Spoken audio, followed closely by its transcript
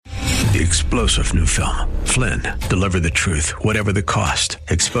The explosive new film, Flynn, deliver the truth, whatever the cost,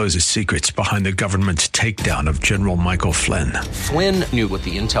 exposes secrets behind the government's takedown of General Michael Flynn. Flynn knew what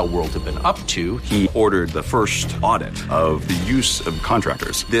the intel world had been up to. He ordered the first audit of the use of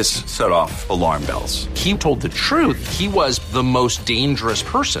contractors. This set off alarm bells. He told the truth. He was the most dangerous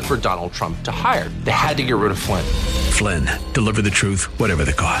person for Donald Trump to hire. They had to get rid of Flynn. Flynn, deliver the truth, whatever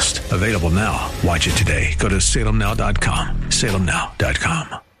the cost. Available now. Watch it today. Go to salemnow.com.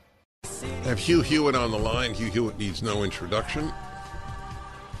 salemnow.com. I have Hugh Hewitt on the line. Hugh Hewitt needs no introduction.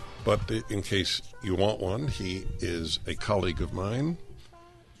 But in case you want one, he is a colleague of mine.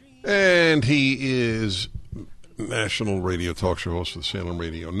 And he is national radio talk show host for the Salem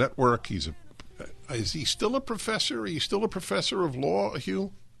Radio Network. Is he still a professor? Are you still a professor of law,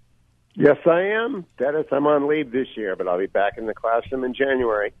 Hugh? Yes, I am. Dennis, I'm on leave this year, but I'll be back in the classroom in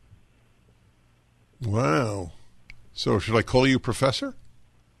January. Wow. So should I call you professor?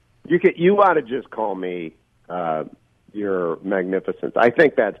 You ought to just call me Your Magnificence. I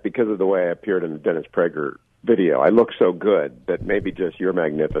think that's because of the way I appeared in the Dennis Prager video. I look so good that maybe just Your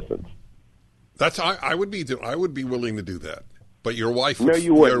Magnificence. I would be willing to do that. But your wife, no,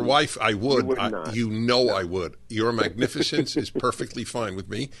 you wouldn't. Your wife, I would. No. I would. Your Magnificence is perfectly fine with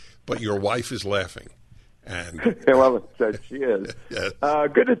me, but your wife is laughing. And well, so she is. Yes.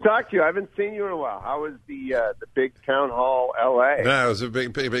 Good to talk to you. I haven't seen you in a while. How was the big town hall, L.A.? No, it was a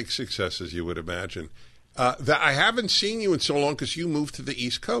big success, as you would imagine. I haven't seen you in so long because you moved to the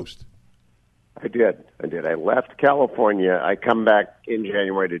East Coast. I did. I left California. I come back in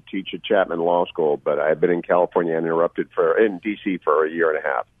January to teach at Chapman Law School, but I've been in California uninterrupted in D.C. for a year and a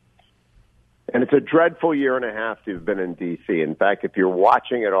half. And it's a dreadful year and a half to have been in D.C. In fact, if you're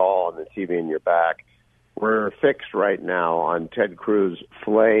watching it all on the TV in your back, we're fixed right now on Ted Cruz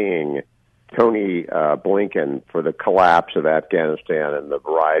flaying Tony Blinken for the collapse of Afghanistan and the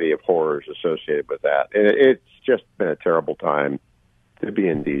variety of horrors associated with that. It's just been a terrible time to be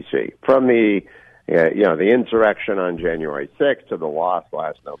in D.C. From the insurrection on January 6th to the loss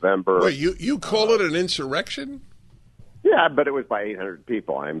last November. Wait, you call it an insurrection? Yeah, but it was by 800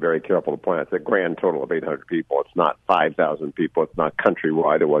 people. I'm very careful to point out it's a grand total of 800 people. It's not 5,000 people. It's not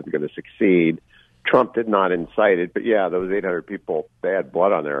countrywide. It wasn't going to succeed. Trump did not incite it, but yeah, those 800 people, they had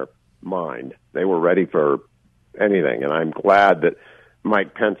blood on their mind. They were ready for anything, and I'm glad that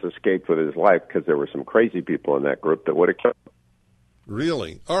Mike Pence escaped with his life because there were some crazy people in that group that would have killed him.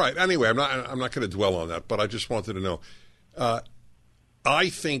 Really? All right. Anyway, I'm not going to dwell on that, but I just wanted to know. I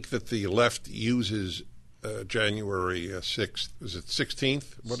think that the left uses January 6th. Is it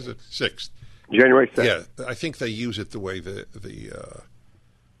 16th? What is it? 6th. January 6th. Yeah, I think they use it the way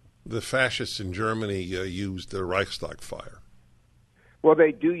the fascists in Germany used the Reichstag fire. Well,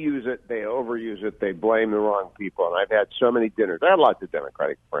 they do use it. They overuse it. They blame the wrong people. And I've had so many dinners. I have lots of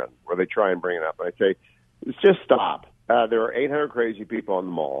Democratic friends where they try and bring it up. And I say, just stop. There are 800 crazy people on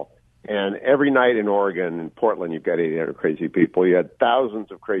the mall. And every night in Oregon and Portland, you've got 800 crazy people. You had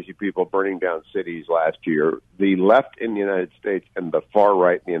thousands of crazy people burning down cities last year. The left in the United States and the far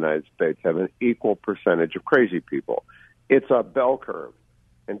right in the United States have an equal percentage of crazy people. It's a bell curve.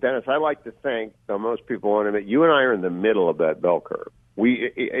 And, Dennis, I like to think, though most people won't admit, you and I are in the middle of that bell curve.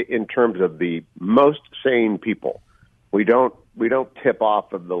 In terms of the most sane people, we don't tip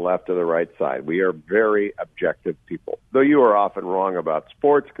off of the left or the right side. We are very objective people. Though you are often wrong about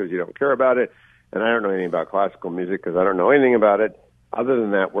sports because you don't care about it, and I don't know anything about classical music because I don't know anything about it. Other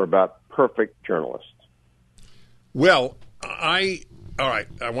than that, we're about perfect journalists. Well, all right,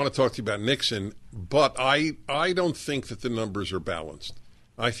 I want to talk to you about Nixon, but I don't think that the numbers are balanced.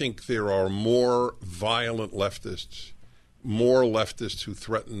 I think there are more violent leftists, more leftists who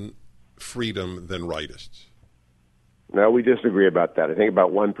threaten freedom than rightists. No, we disagree about that. I think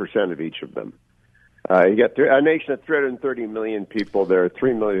about 1% of each of them. You got a nation of 330 million people. There are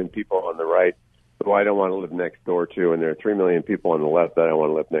 3 million people on the right who I don't want to live next door to, and there are 3 million people on the left that I don't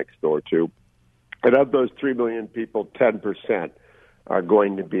want to live next door to. And of those 3 million people, 10% are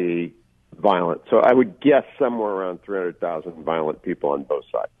going to be violent. So I would guess somewhere around 300,000 violent people on both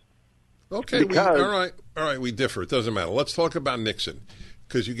sides. Okay, all right, we differ. It doesn't matter. Let's talk about Nixon,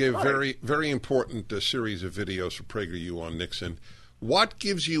 because you gave a very, very important series of videos for PragerU on Nixon. What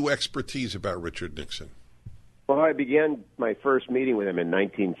gives you expertise about Richard Nixon? Well, I began my first meeting with him in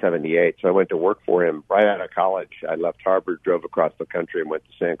 1978, so I went to work for him right out of college. I left Harvard, drove across the country, and went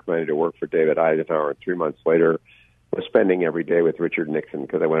to San Clemente to work for David Eisenhower, and 3 months later was spending every day with Richard Nixon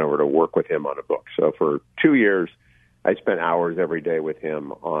because I went over to work with him on a book. So for 2 years, I spent hours every day with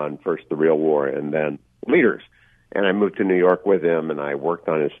him on first the real war and then leaders. And I moved to New York with him, and I worked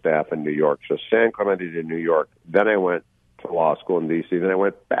on his staff in New York. So San Clemente to New York. Then I went to law school in D.C. Then I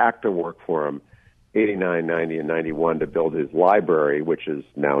went back to work for him 89, 90, and 91 to build his library, which is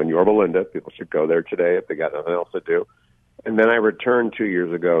now in Yorba Linda. People should go there today if they got nothing else to do. And then I returned 2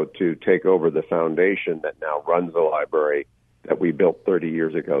 years ago to take over the foundation that now runs the library that we built 30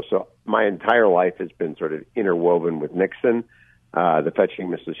 years ago. So my entire life has been sort of interwoven with Nixon. The fetching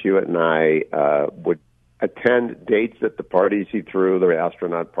Mrs. Hewitt and I would attend dates at the parties he threw, the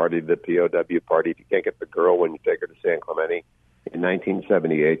astronaut party, the POW party. If you can't get the girl when you take her to San Clemente in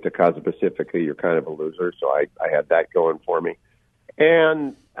 1978 to Casa Pacifica, you're kind of a loser. So I had that going for me.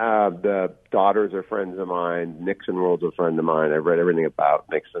 And the daughters are friends of mine. Nixon World's a friend of mine. I've read everything about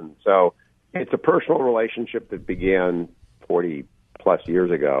Nixon. So it's a personal relationship that began 40-plus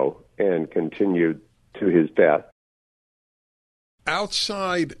years ago and continued to his death.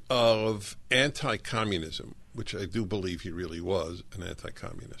 Outside of anti-communism, which I do believe he really was an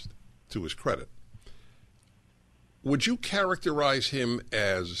anti-communist, to his credit, would you characterize him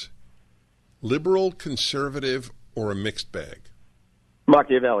as liberal, conservative, or a mixed bag?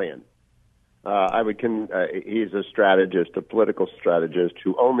 Machiavellian. He's a strategist, a political strategist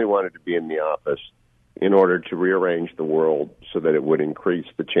who only wanted to be in the office in order to rearrange the world so that it would increase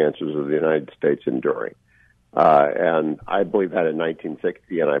the chances of the United States enduring. And I believe that in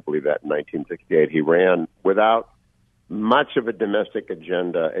 1960, and I believe that in 1968. He ran without much of a domestic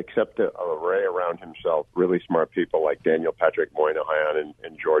agenda, except to array around himself really smart people like Daniel Patrick Moynihan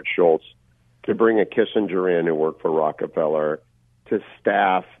and George Shultz, to bring a Kissinger in who worked for Rockefeller, to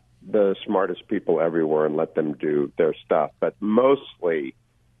staff the smartest people everywhere and let them do their stuff, but mostly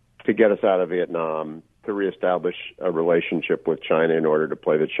to get us out of Vietnam, to reestablish a relationship with China in order to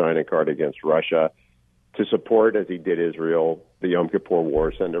play the China card against Russia, to support, as he did Israel, the Yom Kippur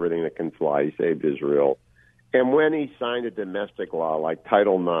War, send everything that can fly. He saved Israel. And when he signed a domestic law like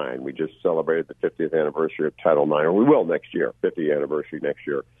Title IX, we just celebrated the 50th anniversary of Title IX, or we will next year, 50th anniversary next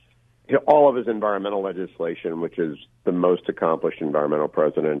year. All of his environmental legislation, which is the most accomplished environmental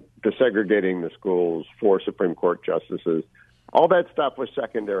president, desegregating the schools, 4 Supreme Court justices, all that stuff was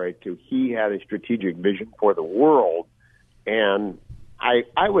secondary to he had a strategic vision for the world, and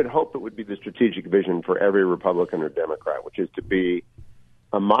I would hope it would be the strategic vision for every Republican or Democrat, which is to be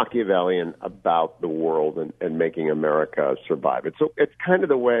a Machiavellian about the world and making America survive. It's kind of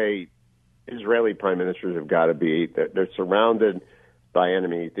the way Israeli prime ministers have got to be. They're surrounded by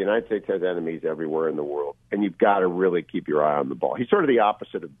enemies. The United States has enemies everywhere in the world, and you've got to really keep your eye on the ball. He's sort of the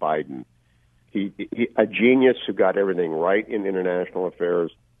opposite of Biden. He a genius who got everything right in international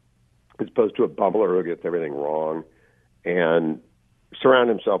affairs, as opposed to a bumbler who gets everything wrong, and surround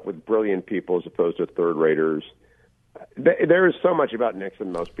himself with brilliant people as opposed to third-raters. There is so much about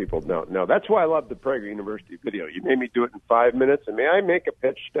Nixon most people don't know. That's why I love the Prager University video. You made me do it in 5 minutes, and may I make a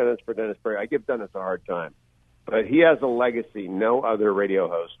pitch, Dennis, for Dennis Prager? I give Dennis a hard time. But he has a legacy no other radio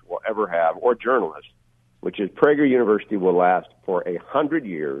host will ever have, or journalist, which is Prager University will last for 100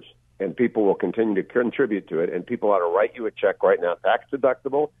 years, and people will continue to contribute to it, and people ought to write you a check right now, tax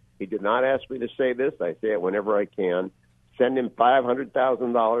deductible. He did not ask me to say this. I say it whenever I can. Send him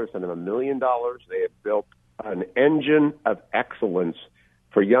 $500,000, send him $1 million. They have built an engine of excellence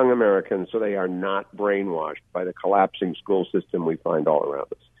for young Americans so they are not brainwashed by the collapsing school system we find all around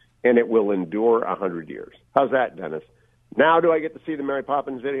us. And it will endure 100 years. How's that, Dennis? Now do I get to see the Mary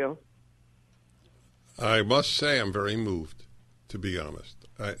Poppins video? I must say I'm very moved, to be honest.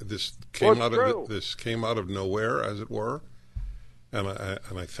 This came out of nowhere, as it were, and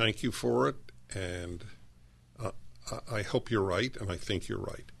I thank you for it, and I hope you're right, and I think you're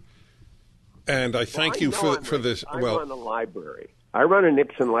right. And I thank you for this. I run a library. I run a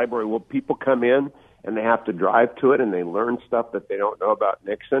Nixon library where people come in and they have to drive to it and they learn stuff that they don't know about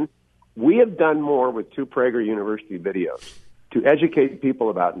Nixon. We have done more with 2 Prager University videos to educate people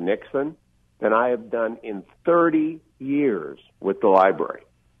about Nixon than I have done in 30 years with the library.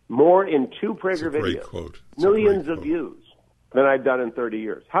 More in 2 Prager videos, millions of views, than I've done in 30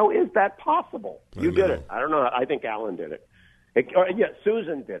 years. How is that possible? You did it. I don't know. I think Alan did it.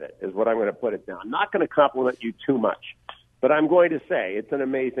 Susan did it, is what I'm going to put it down. I'm not going to compliment you too much, but I'm going to say it's an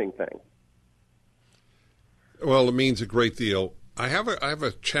amazing thing. Well, it means a great deal. I have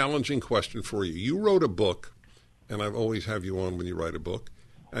a challenging question for you. You wrote a book, and I always have you on when you write a book,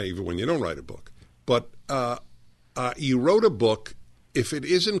 even when you don't write a book. But you wrote a book, If It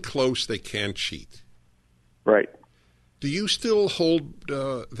Isn't Close, They Can't Cheat. Right. Do you still hold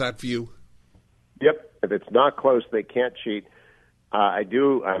that view? Yep. If it's not close, they can't cheat. I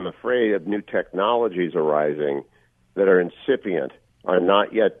do. I'm afraid of new technologies arising that are incipient, are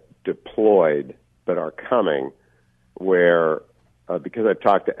not yet deployed, but are coming, where, because I've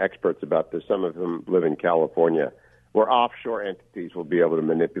talked to experts about this, some of them live in California, where offshore entities will be able to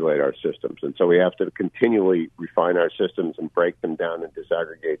manipulate our systems. And so we have to continually refine our systems and break them down and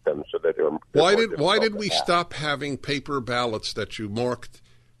disaggregate them so that they're Why did we stop having paper ballots that you marked?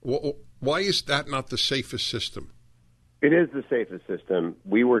 Why is that not the safest system? It is the safest system.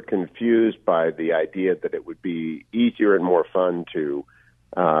 We were confused by the idea that it would be easier and more fun to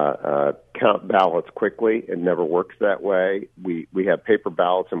count ballots quickly. It never works that way. We have paper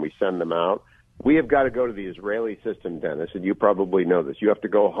ballots and we send them out. We have got to go to the Israeli system, Dennis, and you probably know this. You have to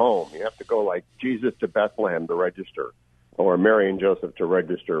go home. You have to go like Jesus to Bethlehem to register, or Mary and Joseph to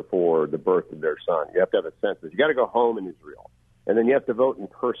register for the birth of their son. You have to have a census. You got to go home in Israel, and then you have to vote in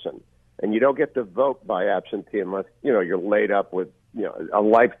person. And you don't get to vote by absentee unless, you're laid up with, a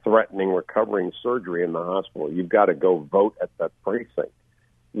life-threatening recovering surgery in the hospital. You've got to go vote at that precinct.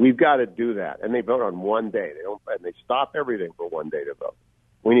 We've got to do that. And they vote on one day. They stop everything for one day to vote.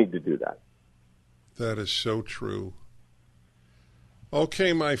 We need to do that. That is so true.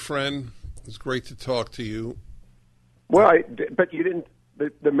 Okay, my friend. It's great to talk to you. Well, but you didn't,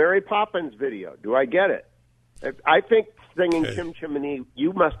 the Mary Poppins video, do I get it? I think singing Chim Chimney,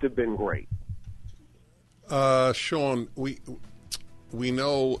 you must have been great. Sean, we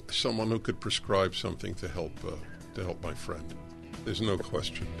know someone who could prescribe something to help my friend. There's no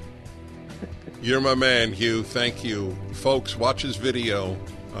question. You're my man, Hugh. Thank you. Folks, watch his video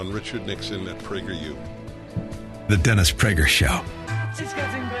on Richard Nixon at PragerU. The Dennis Prager Show. It's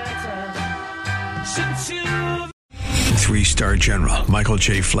getting better since you... 3-star General Michael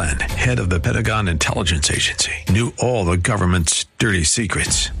J. Flynn, head of the Pentagon Intelligence Agency, knew all the government's dirty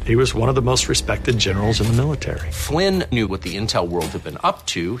secrets. He was one of the most respected generals in the military. Flynn knew what the intel world had been up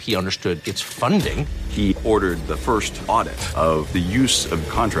to. He understood its funding. He ordered the first audit of the use of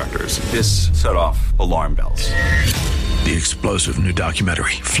contractors. This set off alarm bells. The explosive new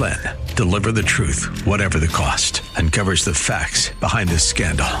documentary, Flynn, Deliver the Truth, Whatever the Cost, uncovers the facts behind this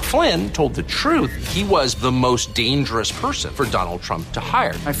scandal. Flynn told the truth. He was the most dangerous person for Donald Trump to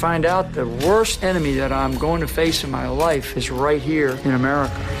hire. I find out the worst enemy that I'm going to face in my life is right here in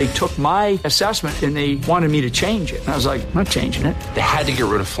America. They took my assessment and they wanted me to change it. And I was like, I'm not changing it. They had to get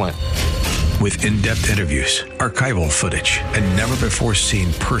rid of Flynn. With in-depth interviews, archival footage, and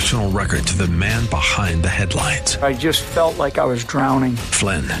never-before-seen personal records of the man behind the headlines. I just felt like I was drowning.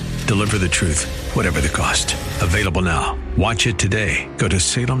 Flynn, Deliver the Truth, Whatever the Cost. Available now. Watch it today. Go to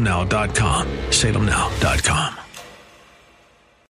salemnow.com. salemnow.com.